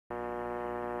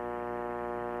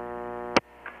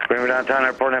Greenwood Downtown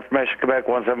Airport information, Quebec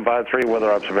 1753,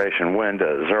 weather observation, wind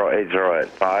 080 at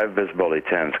 5, visibility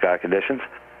 10, sky conditions,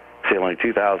 ceiling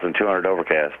 2,200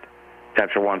 overcast,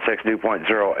 temperature 16, dew point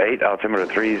 08, altimeter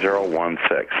 3016,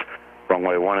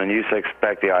 runway 1 and use,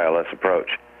 expect the ILS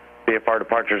approach. VFR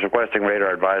departures requesting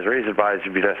radar advisories, advise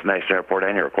of your destination airport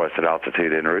and your requested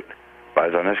altitude en route.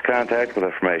 Advise on this contact with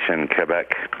information,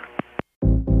 Quebec.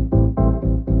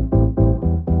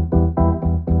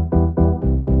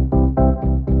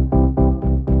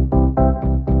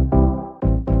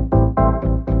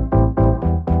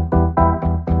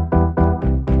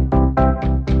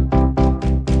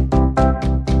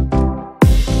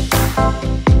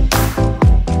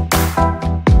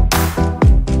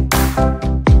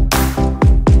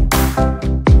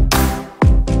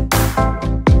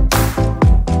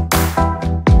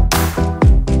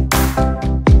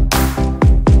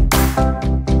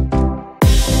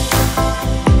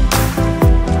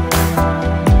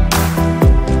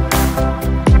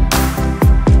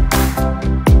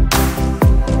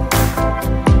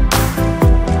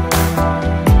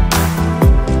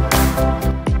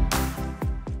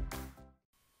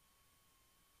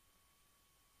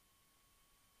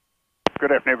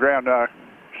 Good afternoon, ground.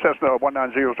 Cessna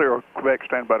 1900 Quebec,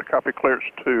 stand by to copy clearance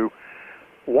to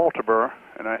Walterboro,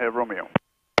 and I have Romeo.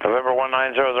 November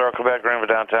 1900 Quebec, Greenwood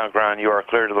Downtown ground, you are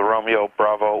clear to the Romeo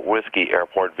Bravo Whiskey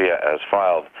Airport via as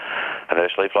filed.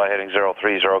 Initially, fly heading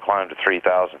 030, climb to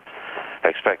 3000.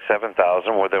 Expect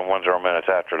 7000 within 10 minutes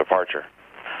after departure.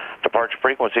 Departure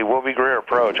frequency will be Greer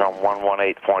approach on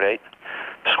 118.8,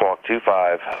 squawk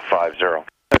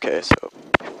 2550. Okay, so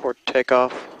before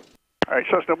takeoff. All right,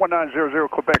 Cessna 1900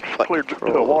 Quebec, cleared to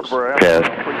Walterboro. Yes.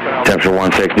 Temperature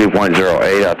 16, dew point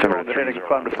 08, altimeter heading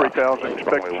climb to 3000,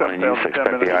 expect 7000, 10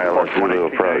 minutes, the ILS Zulu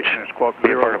approach.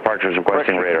 VFR departures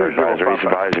requesting radar advisories,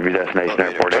 advise of your destination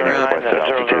airport and your requested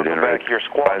altitude en route.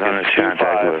 Advise on this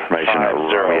contact with information at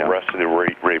Romeo. The rest of the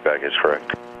readback is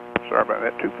correct. Sorry about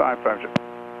that, 2550.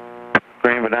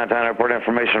 Greenwood Downtown Airport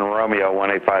information, Romeo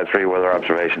 1853, weather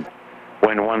observation.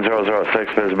 Wind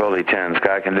 1006, visibility 10,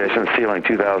 sky conditions, ceiling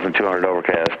 2,200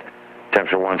 overcast,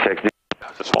 temperature 16.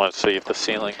 I just want to see if the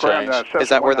ceiling changed. Is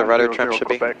that where the rudder trim should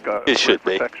be? It should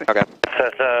be. Okay.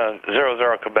 Cessna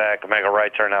 00 Quebec, make a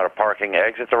right turn out of parking,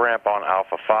 exit the ramp on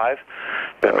Alpha 5,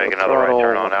 then make another right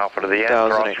turn on Alpha to the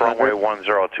end, cross runway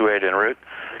 1028 en route,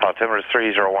 altimeter is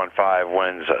 3015,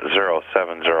 winds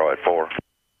 070 at 4.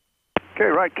 Okay,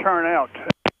 right turn out.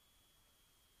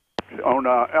 On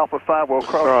Alpha 5, we'll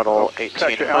cross throttle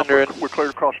 1800. We're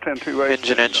cleared across 1028.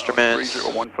 Engine instruments.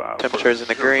 3015. Temperature's in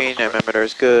the green.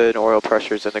 Ammeter's good. Oil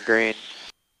pressure's in the green.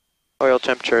 Oil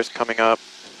temperature's coming up.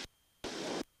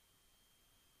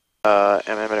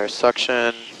 Ammeter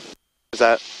suction. Is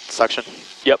that suction?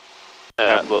 Yep.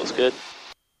 That looks good.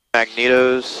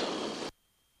 Magnetos.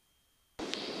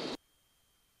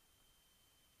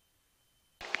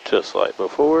 Just like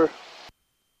before.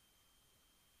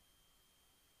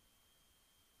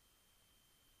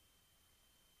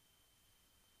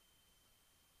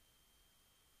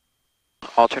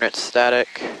 Alternate static.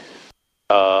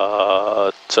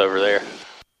 It's over there.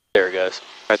 There it goes.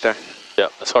 Right there.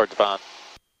 Yep, it's hard to find.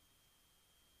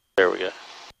 There we go.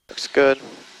 Looks good.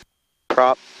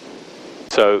 Prop.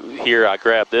 So here I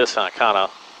grab this and I kind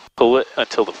of pull it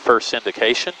until the first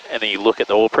indication, and then you look at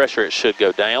the oil pressure, it should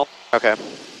go down. Okay.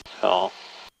 Kind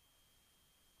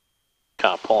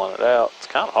of pulling it out. It's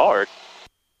kind of hard.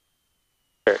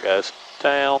 There it goes.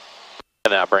 Down.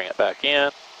 And then I bring it back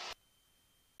in.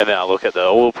 And then I look at the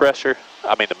oil pressure,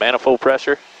 the manifold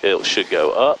pressure, it should go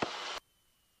up,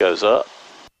 goes up,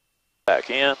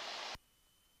 back in, and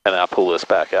then I pull this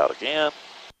back out again,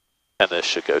 and this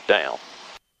should go down,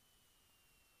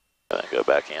 and then go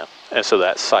back in. And so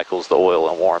that cycles the oil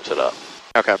and warms it up.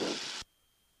 Okay.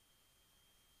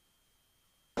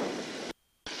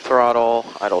 Throttle,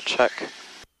 idle check.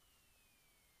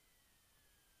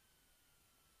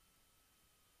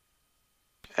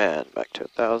 And back to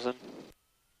 1000.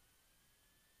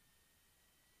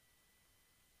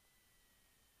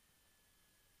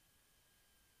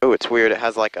 Oh, it's weird. It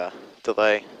has like a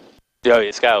delay. Yeah,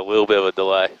 it's got a little bit of a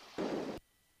delay.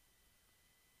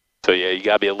 So yeah, you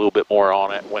got to be a little bit more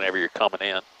on it whenever you're coming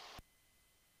in.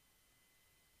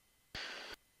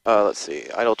 Let's see.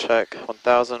 Idle check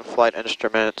 1000. Flight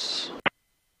instruments.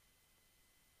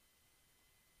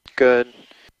 Good.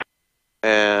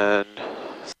 And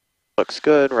looks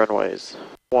good. Runways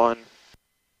 1.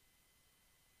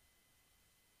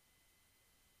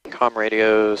 comm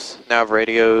radios, nav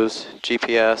radios,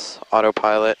 GPS,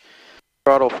 autopilot.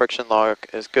 Throttle friction log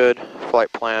is good.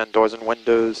 Flight plan, doors and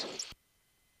windows.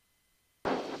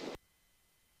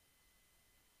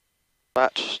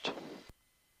 Latched.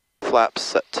 Flaps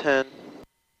set 10.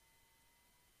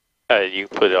 You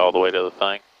can put it all the way to the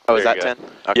thing. Oh, is There that you 10?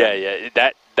 go. Okay. Yeah.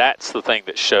 That's the thing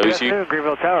that shows you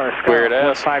Greenville Tower, where it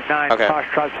is. 159, Okay.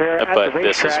 Foxtrot Sierra at But the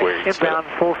this is racetrack, where you can inbound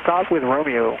full stop with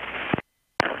Romeo.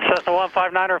 Cessna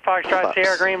 159 Foxtrot Flaps.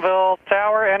 Sierra, Greenville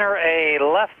Tower, enter a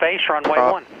left base, runway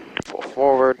Prop. 1. Full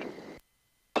forward.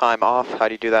 Time off. How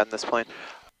do you do that in this plane?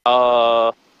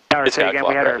 Tower, It's say got a again, clock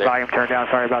we had right our there. volume turned down,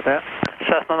 sorry about that.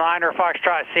 Cessna 9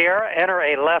 Foxtrot Sierra, enter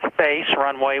a left base,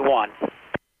 runway 1.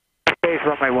 Base,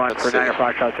 runway 1 Let's for see. 9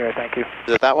 Foxtrot Sierra, thank you.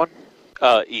 Is it that one?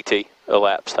 ET,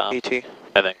 elapsed time. ET.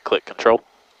 And then click control.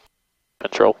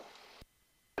 Control.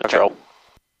 Control.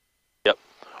 Yep.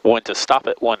 One to stop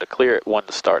it, one to clear it, one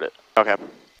to start it. Okay.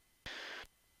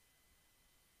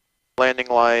 Landing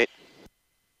light.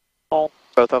 Oh.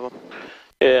 Both of them?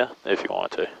 Yeah, if you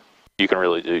want to. You can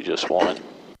really do just one.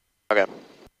 Okay.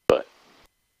 But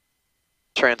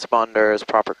Transponder is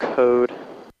proper code.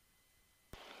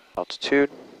 Altitude.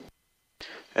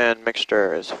 And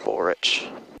mixture is full rich.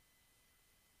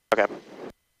 Okay.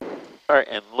 all right,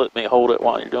 and let me hold it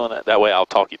while you're doing that. That way I'll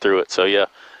talk you through it. So yeah.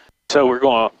 So we're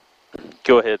going to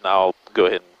go ahead and I'll go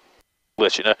ahead and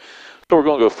let you know. So we're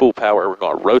going to go full power. We're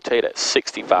going to rotate at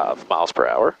 65 miles per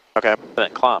hour. Okay. And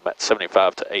then climb at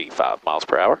 75 to 85 miles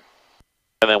per hour.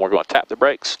 And then we're going to tap the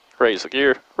brakes, raise the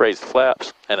gear, raise the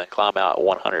flaps, and then climb out at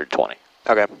 120.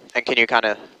 Okay. And can you kind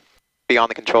of be on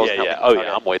the controls? Yeah, and yeah. help me? Oh, Okay.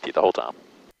 yeah. I'm with you the whole time.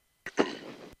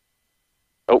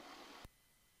 Oh.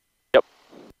 Yep.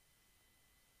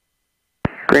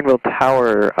 Greenville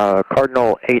Tower,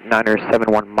 Cardinal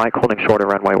 89er71 Mike, holding short of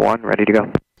runway 1, ready to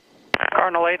go.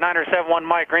 Cardinal 89er71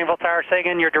 Mike, Greenville Tower, say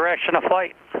again your direction of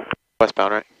flight.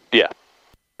 Westbound, right? Yeah.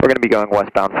 We're going to be going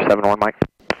westbound for 71 Mike.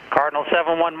 Cardinal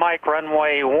 71 Mike,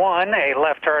 runway 1, a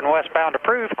left turn westbound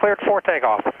approved, cleared for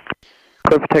takeoff.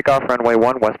 Clear for takeoff, runway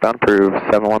 1, westbound approved,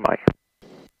 71 Mike.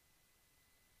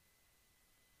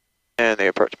 And the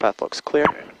approach path looks clear.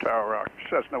 Tower,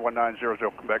 Cessna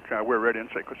 1900 Quebec, we're ready in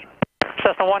sequence.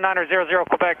 Cessna 1900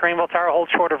 Quebec, Greenville Tower, hold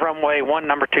short of runway 1,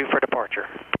 number 2 for departure.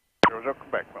 00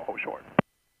 Quebec, we'll hold short.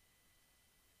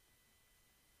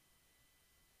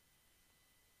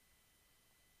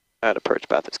 That approach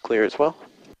path is clear as well.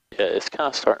 Yeah, it's kind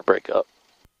of starting to break up.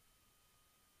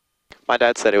 My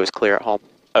dad said it was clear at home.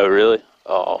 Oh, really?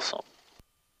 Oh, awesome.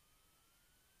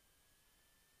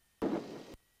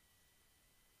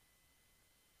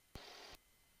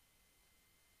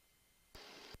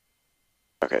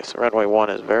 Okay, so runway 1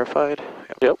 is verified.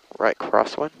 Yep. Right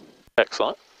crosswind.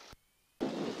 Excellent.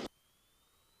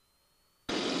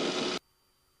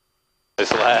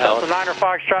 It's loud. Cessna 9er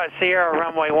Foxtrot Sierra,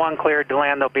 runway 1 cleared to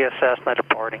land. There'll be a Cessna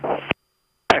departing.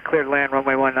 Cleared to land,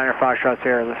 runway 1, 9er Foxtrot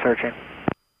Sierra, the searching.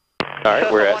 All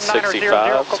right, we're at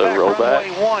 65, so roll back.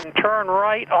 Runway 1, turn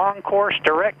right on course,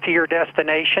 direct to your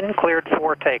destination, cleared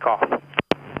for takeoff. Okay.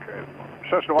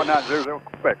 Cessna 1900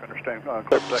 Quebec, understand.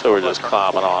 So we're just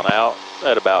climbing on out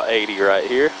at about 80 right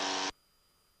here.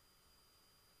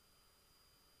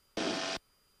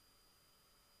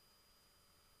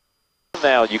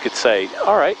 Now you could say,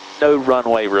 all right, no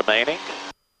runway remaining.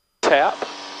 Tap,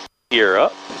 gear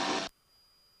up.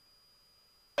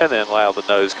 And then allow the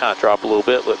nose kind of drop a little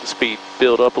bit, let the speed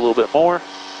build up a little bit more.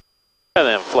 And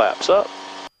then flaps up.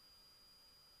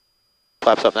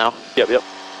 Flaps up now. Yep, yep.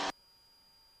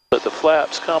 Let the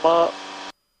flaps come up.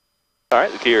 All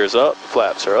right, the gear is up, the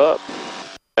flaps are up.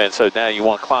 And so now you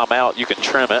want to climb out, you can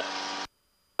trim it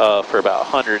for about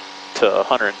 100 to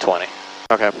 120.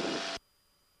 Okay.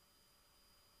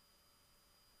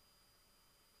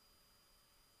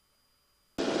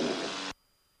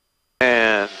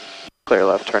 And clear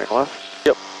left, turning left.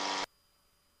 Yep.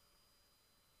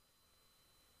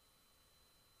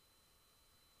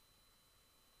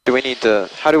 Do we need to,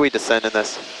 how do we descend in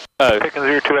this? Oh, Taking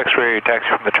 02 X-ray, taxi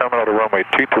from the terminal to runway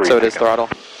 23. So it is throttle?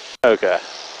 okay.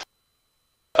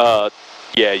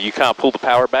 Yeah, you kind of pull the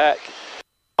power back.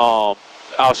 I'll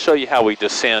show you how we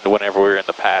descend whenever we're in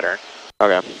the pattern.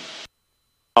 Okay.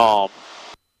 So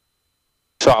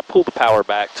I pull the power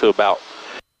back to about,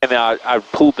 and then I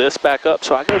pull this back up,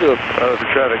 so I go to the traffic,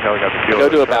 now we got the go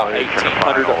to about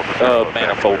 1800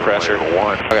 manifold pressure,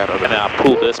 Okay. and then I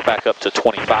pull this back up to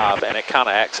 25, and it kind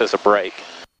of acts as a brake.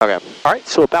 Okay. All right,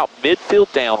 so about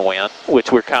midfield downwind,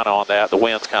 which we're kind of on that, the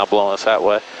wind's kind of blowing us that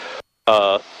way,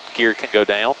 gear can go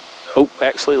down. Oh,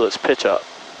 actually, let's pitch up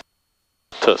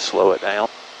to slow it down.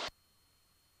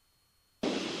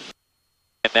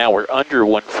 And now we're under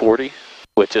 140,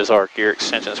 which is our gear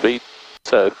extension speed.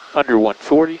 So under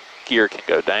 140, gear can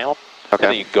go down. Okay.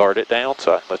 And then you guard it down,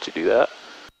 so I can let you do that.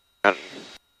 And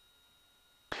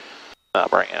now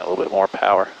bring in a little bit more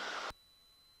power.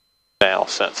 Now,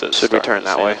 since it's Should we turn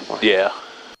that way? Yeah.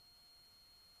 I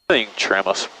think trim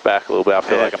us back a little bit. I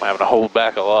feel like I'm having to hold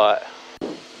back a lot.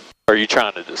 Are you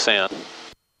trying to descend?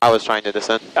 I was trying to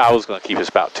descend. I was going to keep us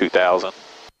about 2,000.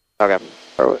 Okay.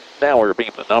 Now we're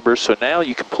being the numbers, so now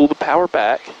you can pull the power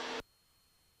back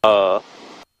until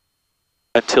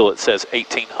it says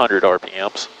 1,800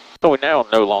 RPMs. So we're now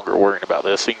no longer worrying about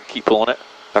this, so you can keep pulling it.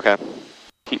 Okay.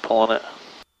 Keep pulling it.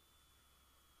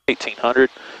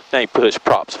 1,800. Now you push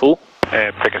props full.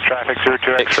 And Pickens traffic,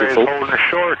 02 X-ray is holding her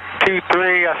short.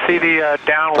 23, I see the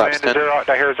downwind. Is there, I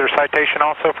hear, is there citation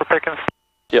also for Pickens?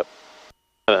 Yep.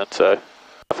 And then, so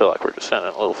I feel like we're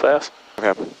descending a little fast.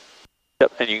 Okay.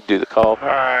 Yep, and you can do the call.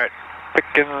 Alright,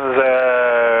 Pickens,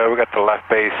 we got the left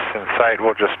base in sight.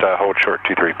 We'll just hold short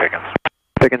 23 Pickens.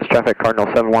 Pickens traffic, Cardinal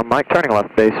 71 Mike, turning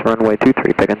left base, runway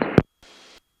 23 Pickens.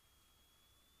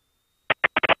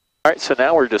 Alright, so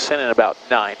now we're descending about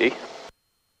 90.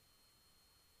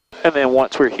 And then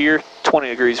once we're here, 20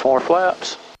 degrees more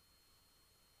flaps.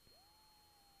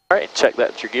 Alright, check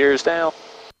that your gear is down.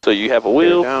 So you have a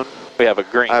wheel. Down. We have a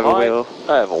green I have light. a wheel.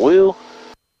 I have a wheel.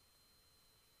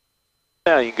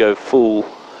 Now you can go full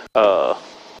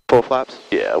flaps?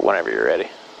 Yeah, whenever you're ready.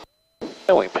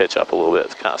 Then we can pitch up a little bit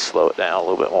to kind of slow it down a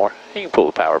little bit more. You can pull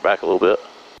the power back a little bit.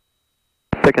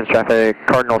 Pickens traffic,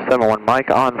 Cardinal 71 Mike,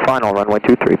 on final, runway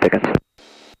 23 Pickens.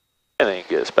 And then you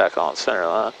get us back on center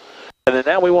line. And then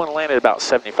now we want to land at about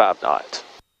 75 knots.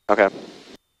 Okay.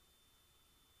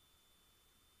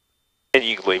 And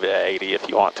you can leave it at 80 if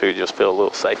you want to, just feel a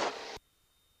little safe.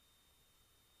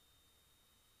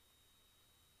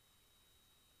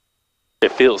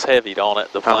 It feels heavy, don't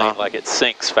it? The plane, like it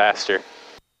sinks faster.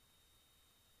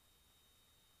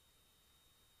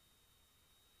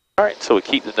 Alright, so we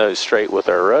keep the nose straight with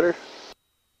our rudder.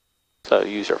 So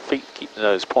use our feet to keep the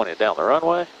nose pointed down the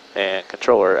runway and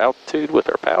control our altitude with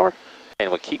our power.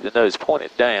 And we keep the nose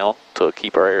pointed down to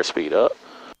keep our airspeed up.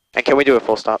 And can we do a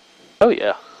full stop? Oh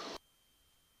yeah.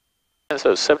 And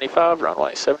so 75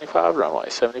 runway, 75 runway,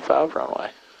 75 runway.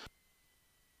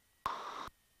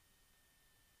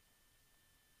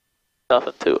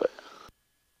 Nothing to it.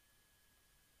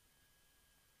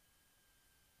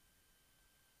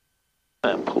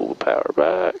 And pull the power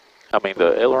back. I mean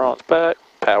the aileron's back.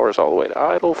 Power's all the way to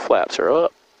idle. Flaps are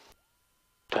up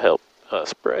to help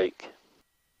us brake.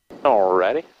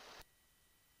 Alrighty.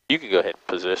 You can go ahead and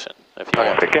position if you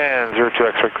want. Pickens, 02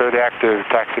 X-ray, clear the active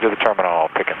taxi to the terminal.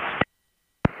 Pickens.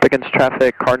 Pickens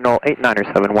traffic, Cardinal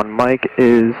 8971 Mike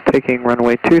is taking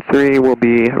runway 23, will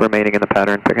be remaining in the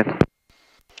pattern, Pickens.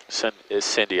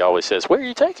 Cindy always says, where are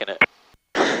you taking it?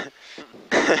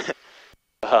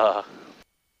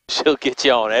 She'll get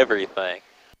you on everything.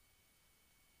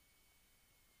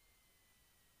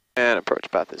 And approach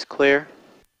path is clear.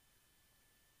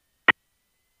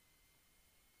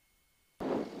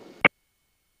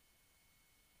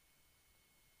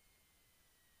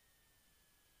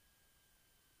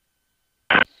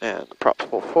 And the props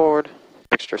full forward,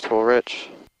 fixtures full rich,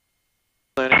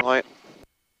 landing light.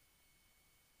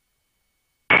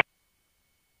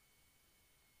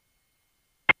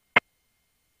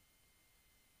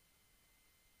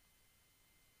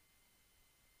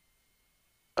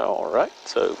 Alright,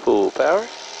 so full power.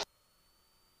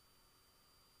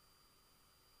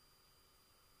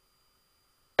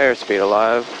 Airspeed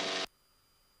alive.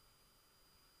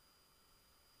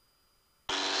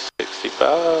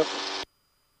 65.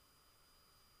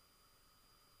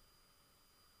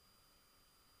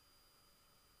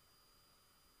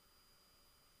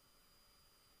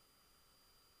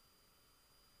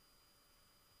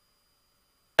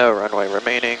 No runway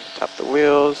remaining. Tap the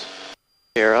wheels.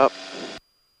 Gear up.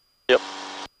 Yep.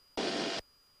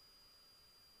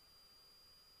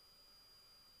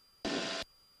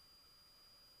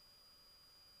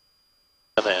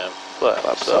 And then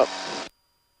flaps up.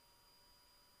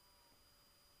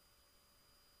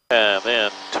 And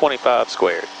then 25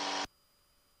 squared.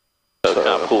 So kind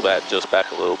of pull that just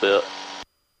back a little bit.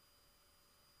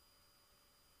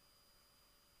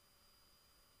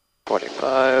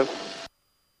 25.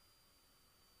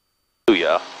 Oh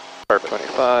yeah, perfect.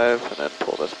 25, and then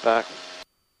pull this back.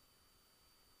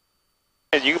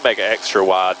 And you can make an extra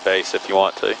wide base if you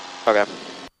want to. Okay.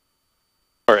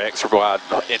 Or extra wide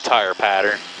entire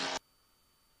pattern.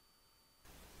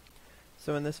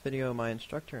 So in this video, my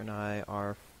instructor and I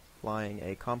are flying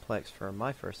a complex for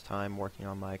my first time working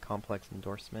on my complex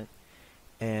endorsement.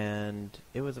 And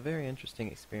it was a very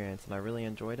interesting experience, and I really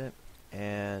enjoyed it.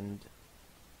 And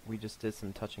we just did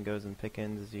some touch and goes and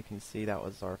pick-ins. As you can see, that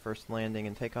was our first landing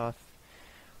and takeoff.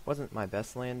 Wasn't my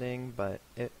best landing, but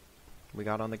we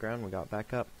got on the ground, we got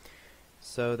back up.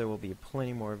 So there will be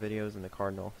plenty more videos in the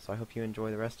Cardinal, so I hope you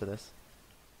enjoy the rest of this.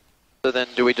 So then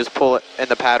do we just pull it in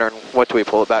the pattern? What do we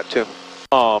pull it back to?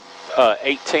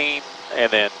 18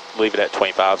 and then leave it at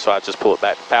 25, so I just pull it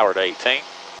back to power to 18,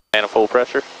 manifold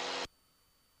pressure.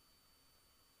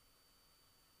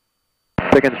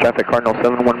 Pickens traffic, Cardinal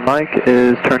 71 Mike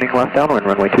is turning left downwind,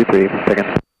 runway 23,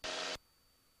 Pickens.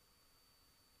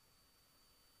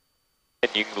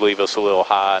 And you can leave us a little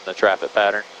high in the traffic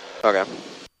pattern. Okay.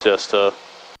 Just to,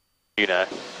 you know,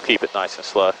 keep it nice and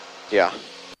slow. Yeah.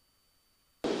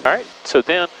 Alright, so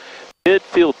then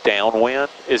midfield downwind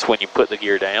is when you put the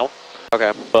gear down.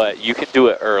 Okay. But you can do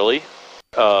it early,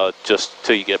 just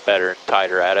till you get better and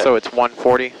tighter at it. So it's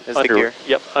 140 is the gear?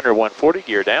 Yep, under 140,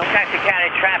 gear down. Taxi County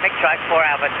traffic, strike 4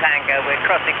 Alpha Tango. We're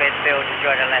crossing midfield to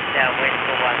join the left downwind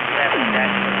for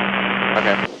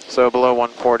 17. Okay, so below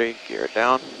 140, gear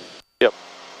down. Yep.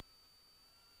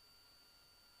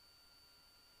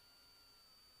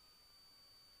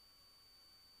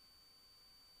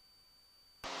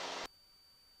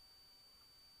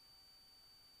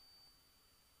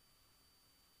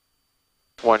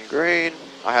 One green.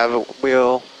 I have a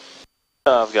wheel.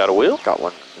 I've got a wheel. Got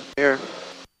one here.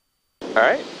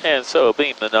 Alright, and so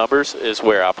being the numbers is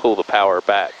where I pull the power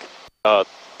back.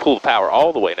 Pull the power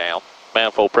all the way down.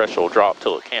 Manifold pressure will drop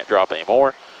till it can't drop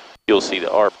anymore. You'll see the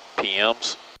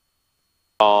RPMs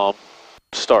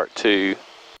start to,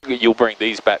 you'll bring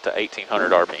these back to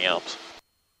 1800 RPMs.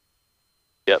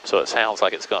 Yep, so it sounds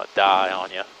like it's going to die on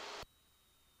you.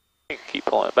 You can keep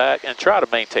pulling it back and try to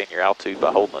maintain your altitude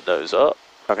by holding the nose up.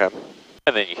 Okay.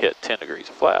 And then you hit 10 degrees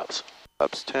of flaps.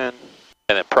 Flaps 10.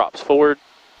 And then props forward.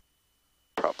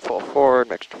 Prop full forward,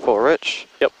 mixture full rich.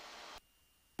 Yep.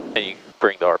 And you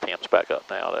bring the RPMs back up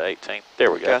now to 18.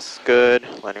 There we go. Gas good.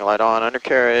 Landing light on.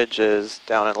 Undercarriage is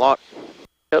down and locked.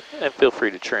 Yep, and feel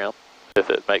free to trim if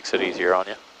it makes it easier on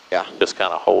you. Yeah. Just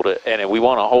kind of hold it. And then we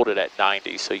want to hold it at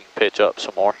 90 so you can pitch up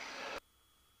some more,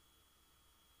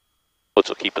 which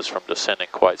will keep us from descending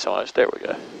quite so much. There we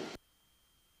go.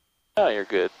 Now you're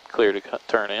good. Clear to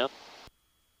turn in.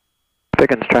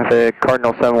 Pickens traffic,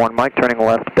 Cardinal 71 Mike, turning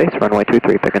left, base runway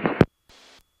 23, Pickens.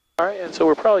 Alright, and so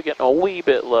we're probably getting a wee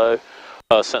bit low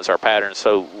since our pattern's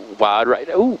so wide right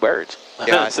now. Ooh, birds.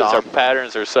 Yeah, Since our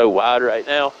patterns are so wide right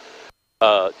now,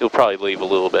 you'll probably leave a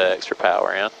little bit extra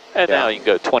power in. And now you can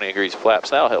go 20 degrees flaps.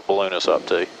 That'll help balloon us up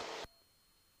too.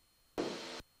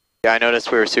 Yeah, I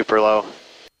noticed we were super low.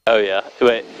 Oh yeah,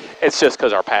 but it's just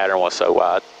because our pattern was so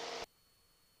wide.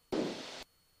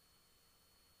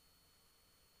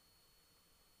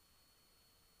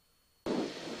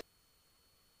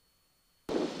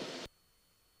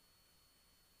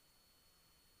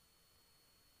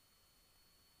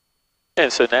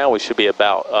 And so now we should be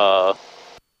about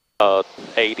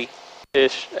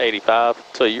 80-ish, 85,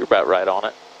 so you're about right on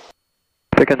it.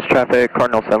 Pickens traffic,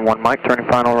 Cardinal 71 Mike, turning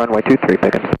final runway 23,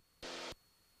 Pickens.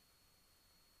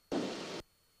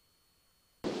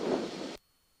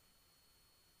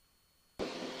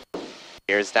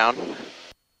 Gears down.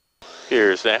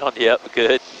 Gears down, yep,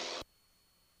 good.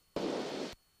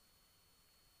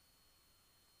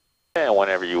 And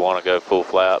whenever you want to go full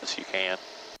flaps, you can.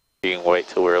 You can wait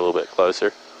till we're a little bit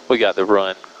closer. We got the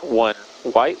run, one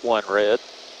white, one red.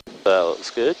 That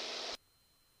looks good.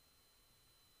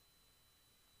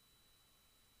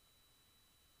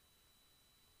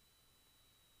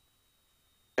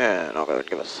 And I'll go ahead and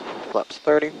give us flaps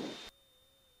 30.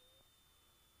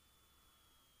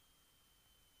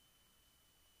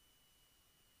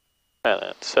 And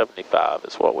then 75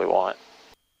 is what we want.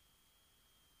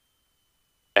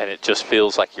 And it just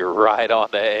feels like you're right on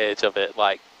the edge of it,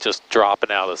 like just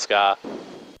dropping out of the sky.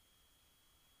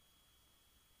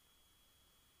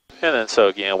 And then so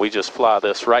again, we just fly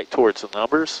this right towards the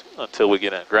numbers until we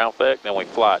get in ground effect, then we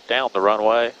fly it down the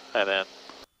runway, and then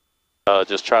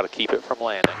just try to keep it from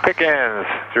landing. Pickens,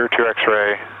 02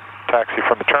 X-ray, taxi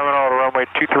from the terminal to runway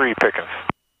 23, Pickens.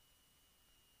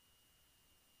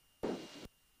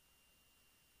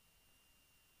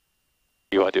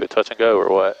 You want to do a touch and go or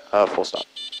what? Full stop.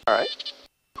 All right.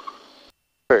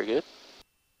 Very good.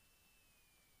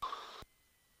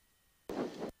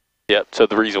 Yep, so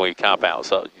the reason we comp out,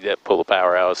 so you didn't pull the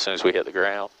power out as soon as we hit the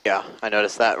ground. Yeah, I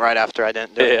noticed that right after I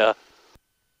didn't do it. Yeah.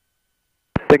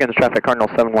 Pickens traffic, Cardinal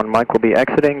 71 Mike will be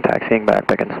exiting, taxiing back,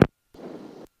 Pickens.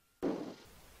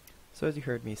 So as you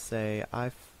heard me say,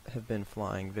 I have been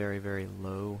flying very, very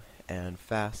low and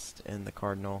fast in the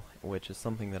Cardinal, which is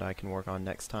something that I can work on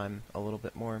next time a little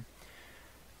bit more.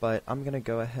 But I'm going to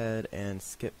go ahead and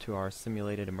skip to our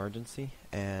simulated emergency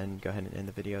and go ahead and end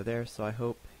the video there. So I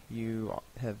hope you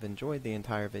have enjoyed the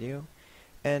entire video,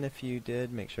 and if you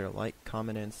did, make sure to like,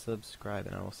 comment, and subscribe,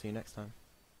 and I will see you next time.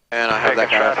 And I have that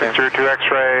guy out there. Traffic through to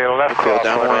X-ray, left cross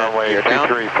runway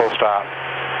 23, full stop.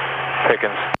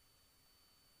 Pickens.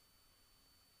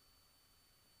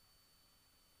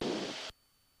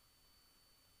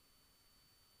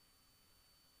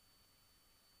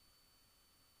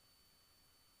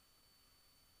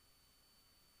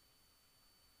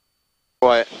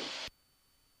 What?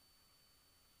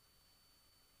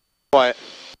 What?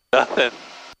 Nothing.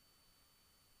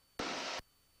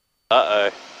 Uh-oh.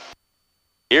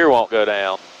 Gear won't go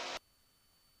down.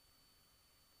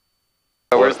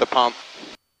 So where's the pump?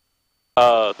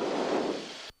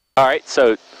 Alright,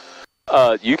 so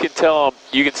you can tell them,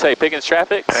 you can say Pickens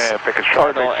traffic. Pickens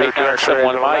Cardinal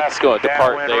 8971 Mike is going to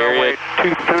depart the area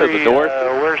to the north.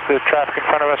 Where's the traffic in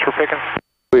front of us for Pickens?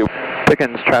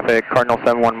 Pickens traffic, Cardinal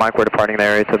 71 Mike, we're departing the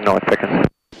area to the north, Pickens.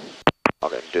 I'll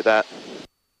go and do that.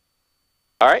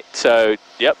 Alright, so,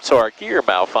 yep, so our gear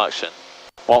malfunction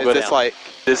won't go down. Is this like...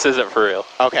 This isn't for real.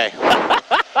 Okay.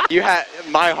 You had...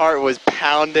 My heart was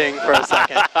pounding for a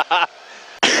second.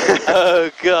 Oh,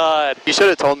 God. You should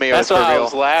have told me it was for real. That's why I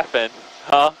was laughing.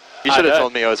 Huh? You should have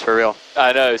told me it was for real.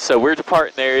 I know. So we're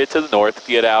departing the area to the north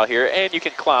to get out here, and you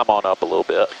can climb on up a little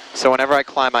bit. So whenever I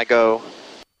climb, I go...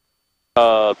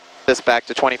 this back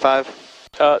to 25?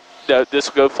 No, this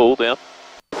will go full then.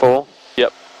 Full?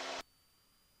 Yep.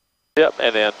 Yep,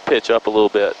 and then pitch up a little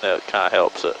bit, and that kind of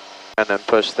helps it. And then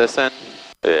push this in?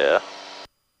 Yeah.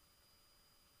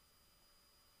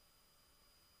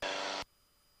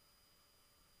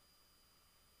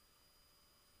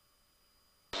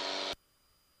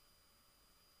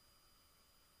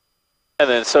 And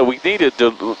then, so we needed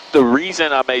to, the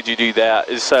reason I made you do that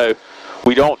is so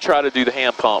we don't try to do the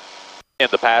hand pump in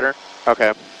the pattern.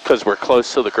 Okay. Because we're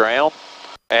close to the ground,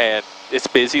 and it's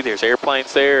busy, there's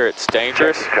airplanes there, it's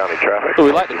dangerous. County traffic. So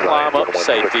we like to climb up to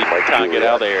safety, kind of get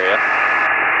out of the area.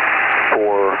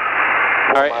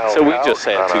 Alright, so we just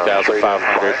had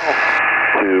 2,500.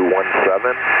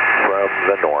 217 from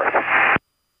the north.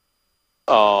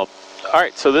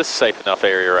 Alright, so this is a safe enough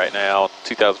area right now,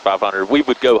 2,500. We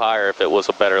would go higher if it was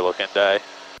a better looking day.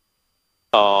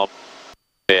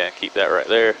 Yeah, keep that right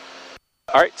there.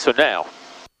 Alright, so now.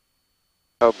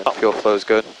 Oh, fuel flow's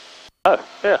good. Oh,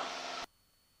 yeah.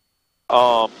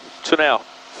 So now,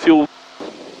 fuel,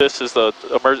 this is the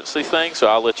emergency thing, so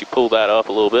I'll let you pull that up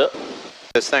a little bit.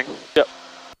 This thing? Yep.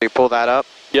 You pull that up?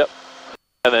 Yep.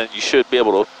 And then you should be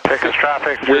able to Pickens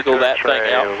traffic, wiggle that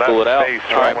thing out and pull it out.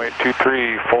 Runway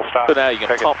 23, full stop. So now you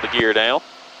can pump the gear down.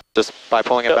 Just by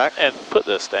pulling it back? And put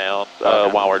this down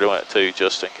while we're doing it too,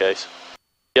 just in case.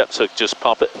 Yep, so just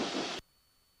pump it.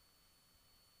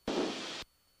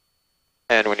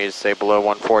 And we need to stay below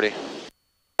 140.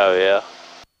 Oh yeah.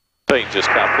 So you can just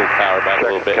kind of pull the power back a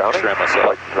little bit and trim us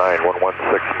up.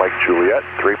 9116 Mike Juliet,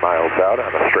 3 miles out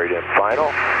on a straight in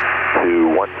final.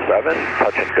 217,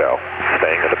 touch and go.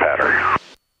 Staying in the pattern.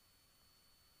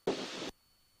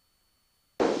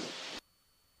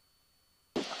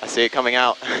 I see it coming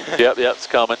out. Yep, it's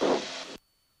coming.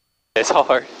 It's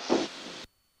hard.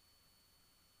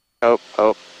 Oh.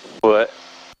 What?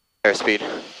 Airspeed.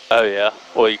 Oh yeah.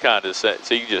 Well, you kind of just,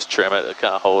 so you can just trim it and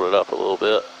kind of hold it up a little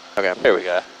bit. Okay. There we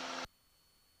go.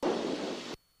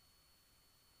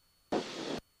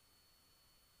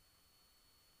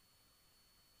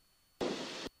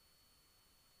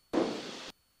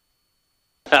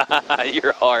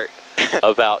 Your heart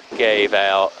about gave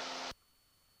out.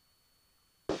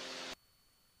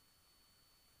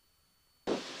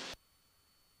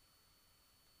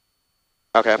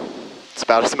 Okay. It's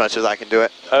about as much as I can do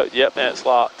it. Oh, yep, and it's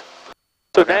locked.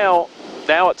 So now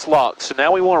it's locked. So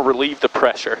now we want to relieve the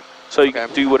pressure. So you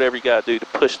can do whatever you got to do to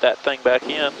push that thing back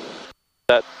in.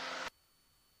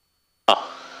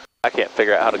 I can't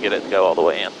figure out how to get it to go all the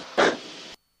way in.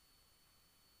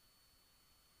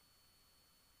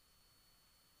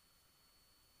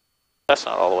 That's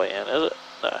not all the way in, is it?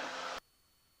 No.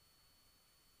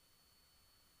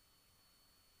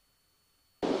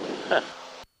 Huh.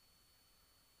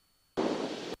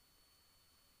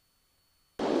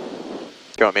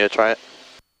 You want me to try it?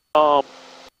 Oh,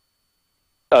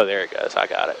 there it goes. I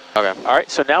got it. Okay. All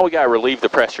right, so now we got to relieve the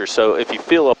pressure. So if you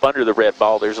feel up under the red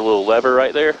ball, there's a little lever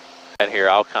right there. And here,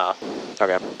 I'll kind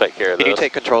of take care of this. Can you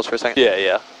take controls for a second?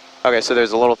 Yeah. Okay, so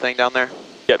there's a little thing down there?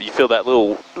 Yep, you feel that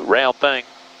little round thing?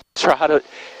 Try to, it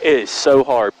is so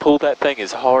hard. Pull that thing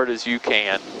as hard as you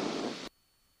can.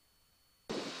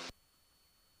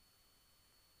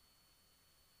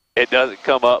 It doesn't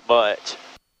come up much.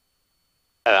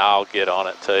 And I'll get on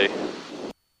it too.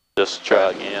 Just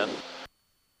try again.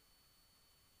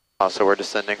 Oh, so we're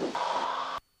descending.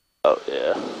 Oh,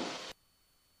 yeah.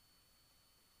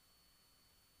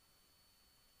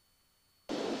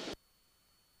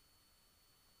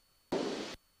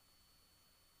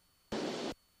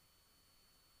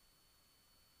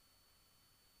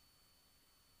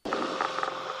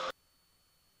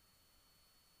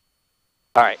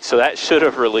 All right, so that should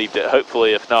have relieved it.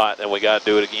 Hopefully, if not, then we got to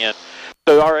do it again.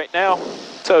 So, all right, now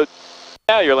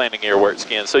your landing gear works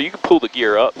again. So you can pull the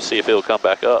gear up, see if it'll come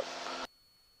back up.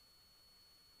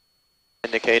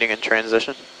 Indicating in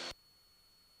transition.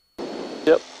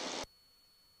 Yep.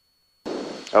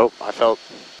 Oh, I felt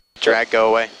drag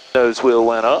go away. Nose wheel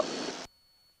went up.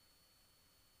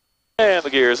 And the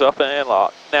gear is up and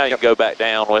locked. Now you can go back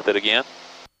down with it again.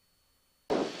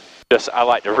 I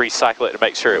like to recycle it to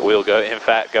make sure it will go, in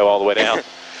fact, go all the way down.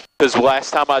 Because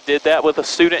last time I did that with a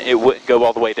student, it wouldn't go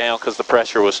all the way down because the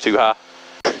pressure was too high.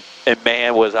 And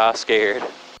man, was I scared.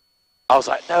 I was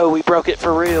like, no, we broke it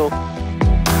for real.